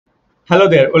Hello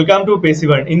there, welcome to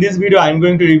Passivern. In this video, I am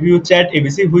going to review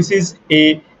ChatGPT, which is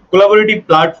a collaborative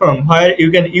platform where you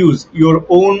can use your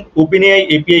own OpenAI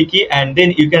API key and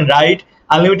then you can write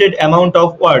unlimited amount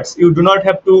of words. You do not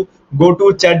have to go to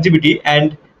ChatGPT,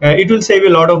 and it will save a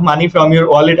lot of money from your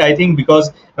wallet, I think,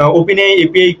 because OpenAI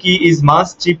API key is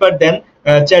much cheaper than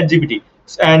ChatGPT.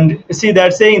 And see,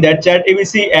 they're saying that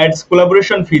ChatGPT adds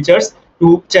collaboration features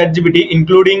to ChatGPT,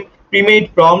 including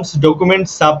pre-made prompts,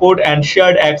 documents, support, and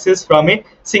shared access from a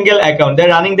single account. They're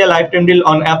running their lifetime deal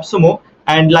on AppSumo,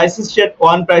 and license tier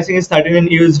 1 pricing is 39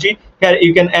 USD. Here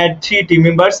you can add 3 team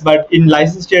members, but in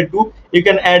license tier 2 you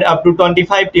can add up to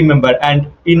 25 team member,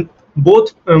 and in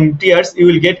both tiers you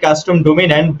will get custom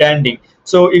domain and branding.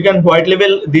 So you can white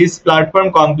label this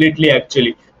platform completely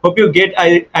actually. Hope you get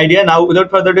idea. Now without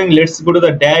further ado, let's go to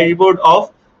the dashboard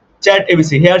of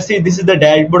ChatGPT. Here, see, this is the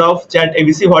dashboard of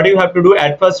ChatGPT. What you have to do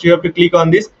at first, you have to click on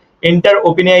this enter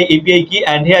OpenAI API key,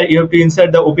 and here you have to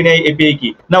insert the OpenAI API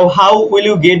key. Now, how will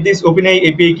you get this OpenAI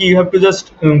API key? You have to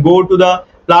just go to the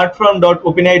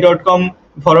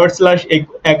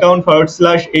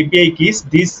platform.openai.com/account/API keys,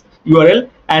 this URL,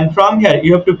 and from here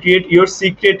you have to create your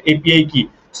secret API key.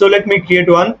 So let me create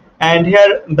one, and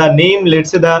here the name, let's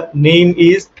say the name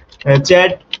is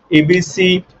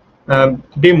ChatGPT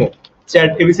demo.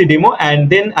 ChatGPT demo, and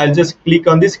then I'll just click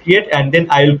on this create, and then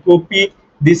I will copy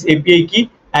this API key,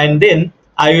 and then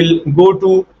I will go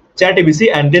to ChatGPT,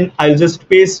 and then I'll just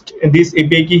paste this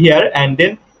API key here, and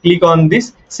then click on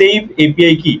this save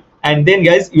API key, and then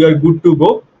guys, you are good to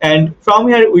go. And from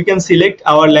here we can select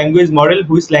our language model,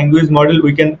 which language model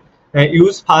we can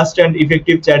use. Fast and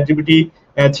effective ChatGPT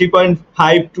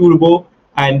 3.5 turbo,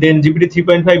 and then GPT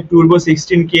 3.5 turbo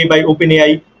 16K by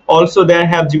OpenAI. Also they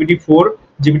have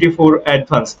GPT-4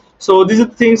 advanced. So these are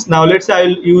the things. Now let's say I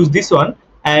will use this one,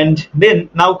 and then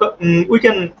now we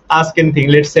can ask anything.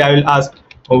 Let's say I will ask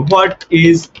what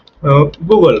is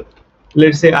Google.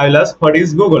 Let's say I will ask what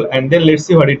is Google, and then let's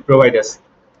see what it provides us.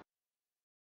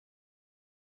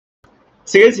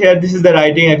 So guys, here this is the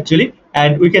writing actually,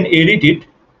 and we can edit it.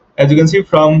 As you can see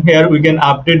from here, we can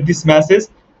update this message.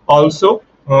 Also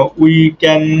we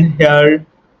can here,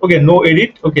 okay, no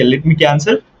edit, okay, let me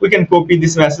cancel. We can copy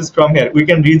this message from here. We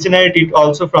can regenerate it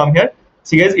also from here.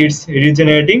 See guys, it's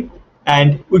regenerating,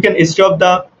 and we can stop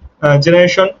the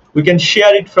generation. We can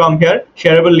share it from here.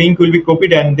 Shareable link will be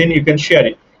copied, and then you can share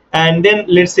it. And then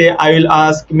let's say I will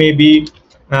ask maybe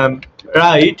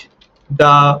write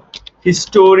the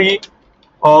history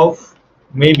of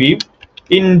maybe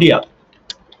India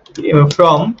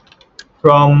from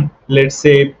let's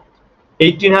say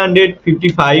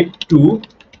 1855 to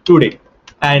today,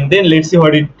 and then let's see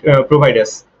what it provides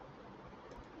us.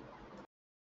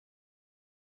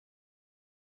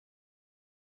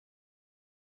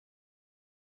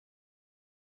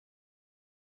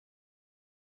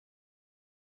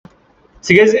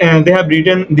 See guys, they have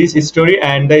written this story,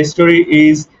 and the story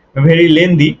is very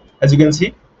lengthy. As you can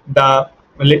see, the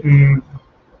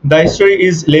story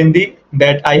is lengthy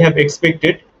that I have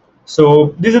expected.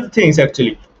 So these are the things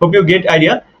actually. Hope you get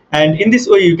idea. And in this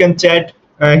way you can chat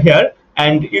here,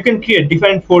 and you can create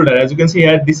different folder. As you can see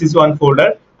here, this is one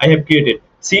folder I have created.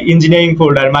 See, engineering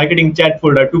folder, marketing chat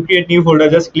folder. To create new folder,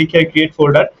 just click here create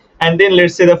folder, and then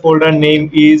let's say the folder name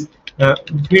is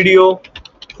video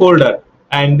folder,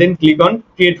 and then click on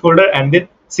create folder, and then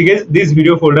see guys, this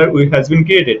video folder has been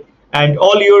created, and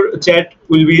all your chat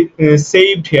will be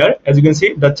saved here. As you can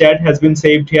see, the chat has been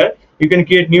saved here. You can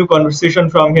create new conversation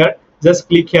from here. Just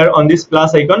click here on this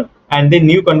plus icon, and then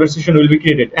new conversation will be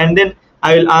created. And then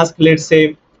I will ask, let's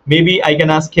say maybe I can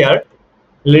ask here,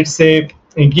 let's say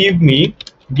give me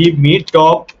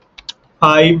top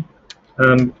 5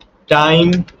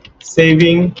 time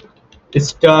saving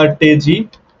strategy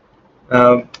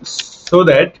so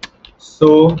that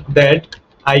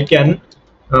I can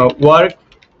work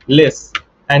less,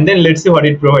 and then let's see what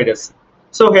it provides us.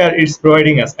 So here it's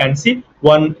providing us, and see,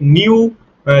 one new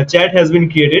chat has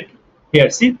been created here.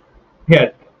 See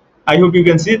here, I hope you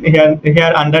can see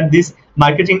here under this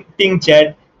marketing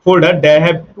chat folder, they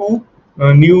have 2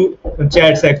 new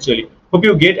chats actually. Hope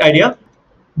you get idea.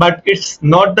 But it's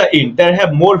not the end. They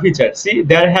have more features. See,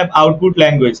 they have output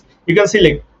language. You can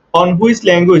select on which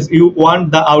language you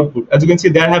want the output. As you can see,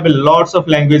 there have a lots of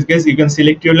language, guys. You can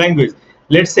select your language.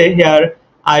 Let's say here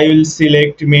I will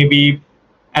select maybe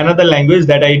another language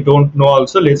that I don't know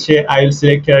also. Let's say I will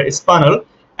select here Spanish,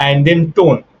 and then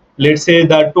tone. Let's say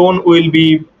the tone will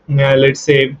be let's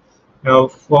say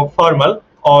formal,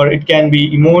 or it can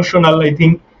be emotional, I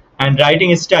think. And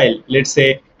writing style, let's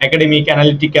say academic,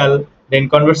 analytical, then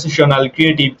conversational,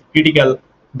 creative, critical,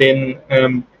 then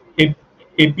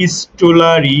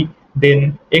epistolary,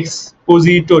 then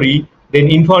expository, then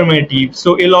informative.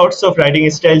 So a lots of writing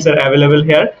styles are available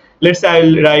here. Let's say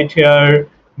I'll write here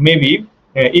maybe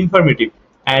informative.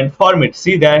 And format,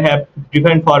 see they have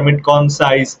different format: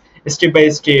 concise, step by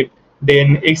step,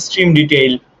 then extreme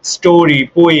detail, story,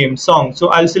 poem, song. So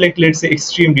I'll select, let's say,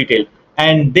 extreme detail,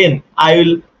 and then I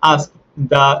will ask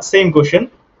the same question,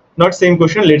 not same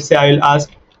question, let's say I will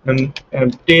ask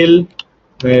tell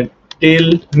uh,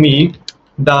 tell me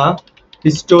the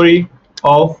history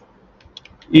of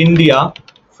India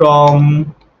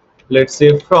from, let's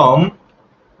say, from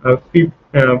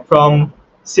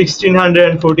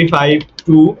 1645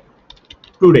 to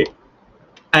today.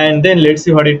 And then let's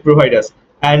see what it provides us.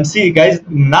 And see guys,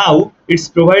 now it's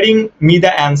providing me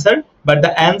the answer, but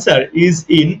the answer is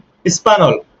in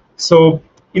Espanol. So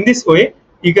in this way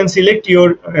you can select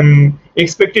your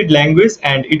expected language,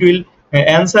 and it will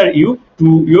answer you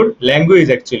to your language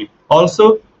actually.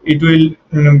 Also it will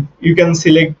you can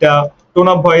select the tone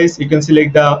of voice, you can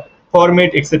select the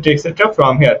format, etc., etc.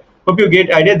 from here. Hope you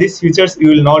get idea. These features you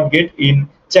will not get in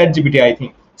ChatGPT, I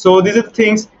think. So these are the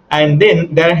things. And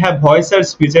then there have voice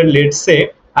search feature. Let's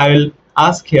say I will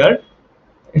ask here.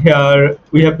 Here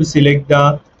we have to select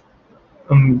the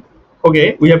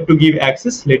okay, we have to give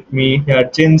access. Let me here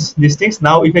change these things.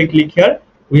 Now if I click here,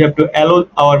 we have to allow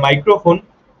our microphone.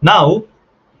 Now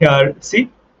here, see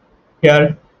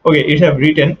here, okay, it have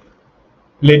written.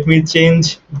 Let me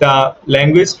change the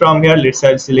language from here. Let's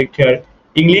say I'll select here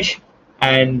English,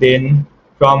 and then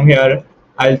from here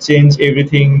I'll change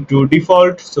everything to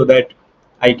default so that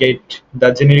I get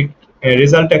the generic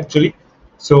result actually.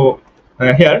 So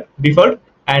here default,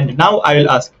 and now I will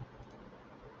ask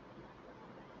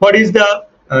what is the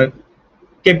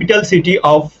capital city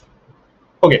of,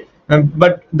 okay,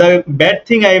 but the bad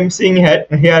thing I am seeing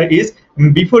here is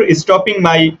before stopping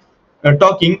my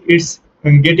talking, it's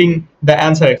getting the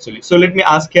answer actually. So let me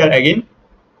ask here again,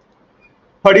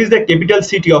 what is the capital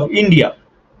city of India?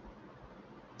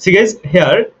 See guys,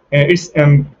 here it's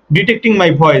detecting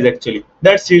my voice actually.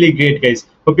 That's really great guys.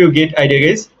 Hope you get idea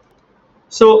guys.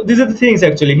 So these are the things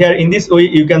actually. Here in this way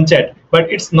you can chat, but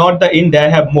it's not the end. They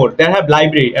have more. They have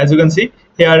library, as you can see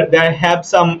here. They have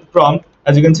some prompt,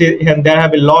 as you can see here. They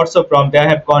have lots of prompt. They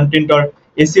have content or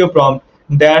SEO prompt.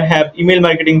 They have email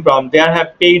marketing prompt. They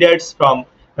have paid ads prompt,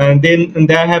 and then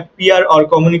they have PR or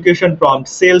communication prompt,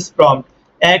 sales prompt,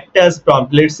 act as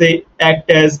prompt. Let's say act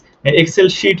as Excel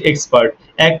sheet expert,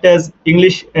 act as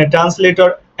English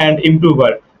translator and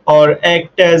improver, or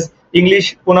act as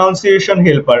English pronunciation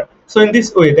helper. So in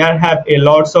this way there have a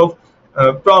lots of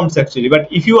prompts actually. But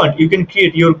if you want, you can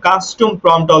create your custom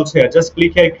prompt also here. Just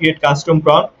click here, create custom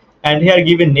prompt, and here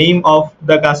give a name of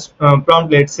the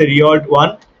prompt. Let's say reward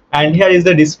one, and here is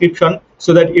the description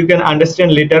so that you can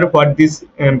understand later what this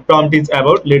prompt is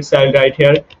about. Let's say I'll write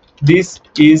here, this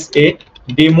is a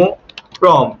demo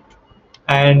prompt,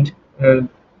 and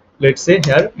let's say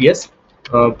here, yes,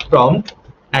 prompt,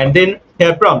 and then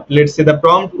here prompt, let's say the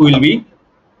prompt will be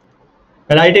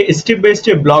write a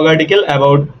step-by-step blog article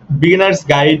about beginner's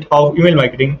guide of email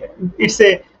marketing. It's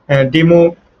a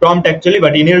demo prompt actually,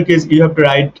 but in your case you have to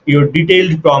write your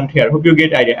detailed prompt here. Hope you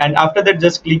get idea. And after that,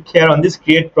 just click here on this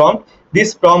create prompt.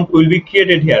 This prompt will be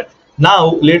created here.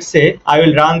 Now let's say I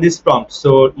will run this prompt.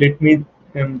 So let me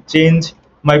change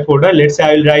my folder. Let's say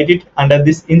I will write it under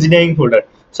this engineering folder.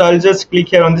 So I'll just click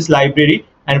here on this library,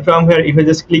 and from here if I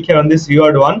just click here on this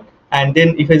reward one, and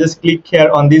then if I just click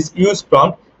here on this use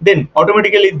prompt, then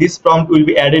automatically this prompt will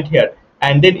be added here.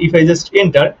 And then if I just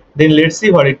enter, then let's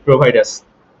see what it provides us.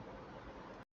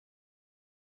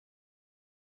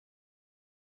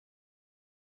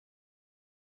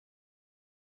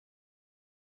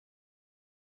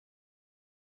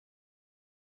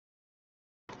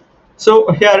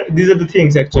 So here these are the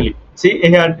things actually. See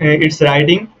here it's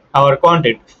writing our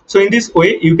content. So in this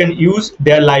way you can use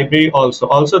their library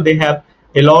also they have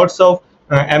a lots of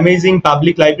amazing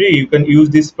public library. You can use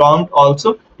this prompt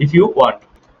also if you want.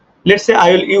 Let's say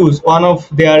I will use one of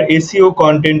their SEO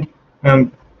content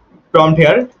prompt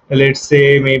here. Let's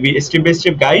say maybe a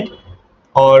step-by-step guide,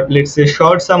 or let's say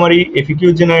short summary,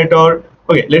 FAQ generator.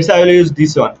 Okay, let's say I will use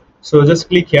this one. So just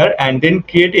click here and then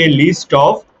create a list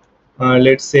of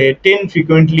let's say 10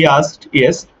 frequently asked,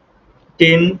 yes,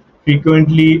 10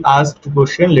 frequently asked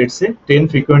question. Let's say 10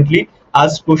 frequently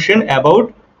asked question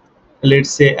about, let's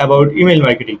say, about email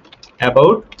marketing,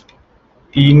 about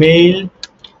email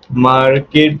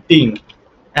marketing,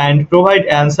 and provide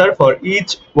answer for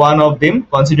each one of them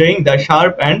considering the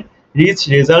sharp and rich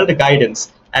result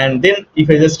guidance. And then if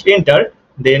I just enter,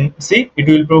 then see it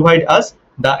will provide us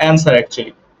the answer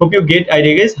actually. Hope you get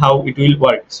idea guys how it will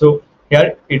work. So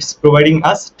here it's providing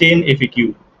us 10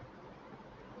 FAQ.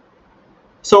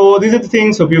 So these are the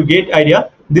things, hope you get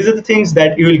idea. These are the things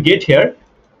that you will get here.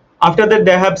 After that,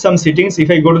 they have some settings.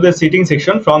 If I go to the setting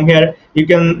section, from here you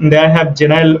can, they have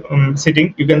general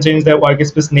setting. You can change the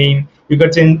workspace name, you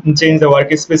can change the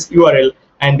workspace URL,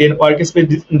 and then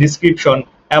workspace description,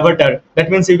 avatar. That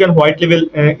means you can white label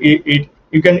it.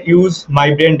 You can use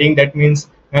my branding. That means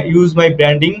use my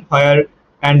branding where,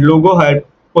 and logo where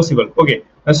possible. Okay,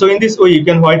 so in this way you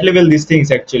can white label these things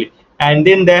actually. And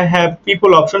then they have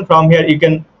people option. From here you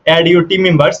can add your team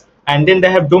members, and then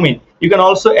they have domain. You can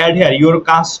also add here your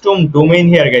custom domain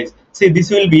here, guys. See, this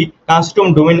will be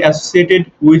custom domain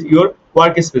associated with your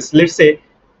workspace. Let's say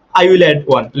I will add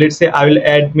one. Let's say I will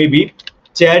add maybe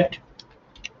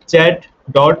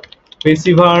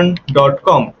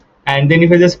chat.passivern.com, and then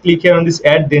if I just click here on this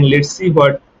add, then let's see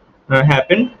what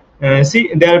happened.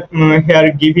 See, they are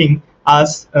here giving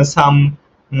us some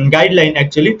guideline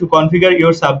actually to configure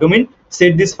your subdomain.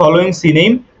 Set this following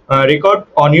CNAME record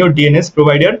on your DNS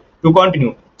provider to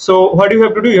continue. So what you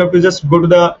have to do, you have to just go to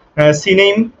the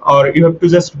CNAME, or you have to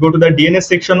just go to the DNS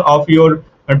section of your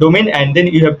domain, and then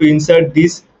you have to insert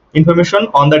this information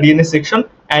on the DNS section,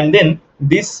 and then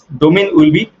this domain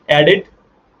will be added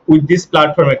with this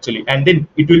platform actually, and then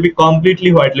it will be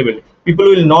completely white labeled. People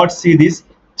will not see this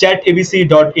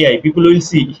chatabc.ai. people will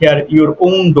see here your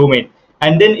own domain.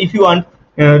 And then if you want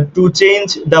to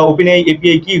change the OpenAI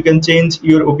API key, you can change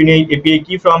your OpenAI API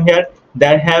key from here.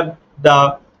 They have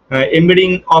the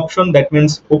embedding option. That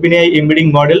means OpenAI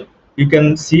embedding model. You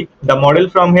can see the model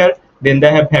from here. Then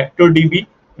they have vector DB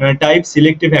type,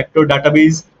 select a vector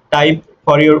database type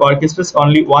for your workspace.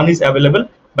 Only one is available,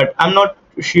 but I'm not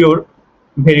sure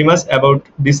very much about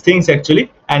these things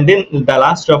actually. And then the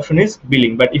last option is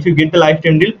billing. But if you get the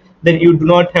lifetime deal, then you do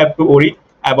not have to worry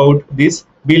about this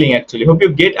billing actually. Hope you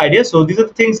get idea. So these are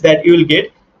the things that you will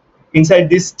get inside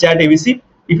this ChatABC.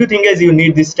 If you think as you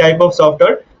need this type of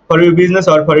software for your business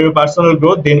or for your personal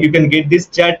growth, then you can get this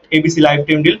ChatABC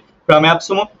lifetime deal from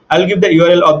AppSumo. I'll give the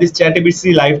URL of this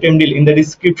ChatABC lifetime deal in the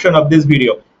description of this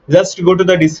video. Just go to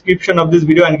the description of this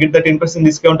video and get the 10%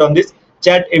 discount on this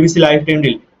ChatABC lifetime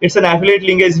deal. It's an affiliate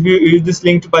link, as if you use this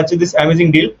link to purchase this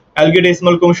amazing deal, I'll get a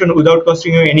small commission without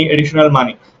costing you any additional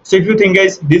money. So if you think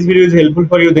guys this video is helpful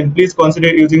for you, then please consider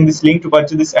using this link to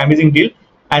purchase this amazing deal.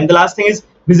 And the last thing is,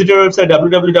 visit our website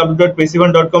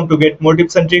www.passivern.com to get more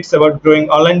tips and tricks about growing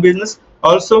online business.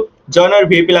 Also join our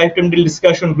VIP lifetime deal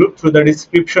discussion group through the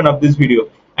description of this video.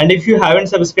 And if you haven't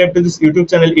subscribed to this YouTube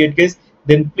channel yet guys,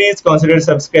 then please consider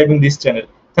subscribing this channel.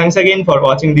 Thanks again for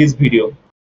watching this video.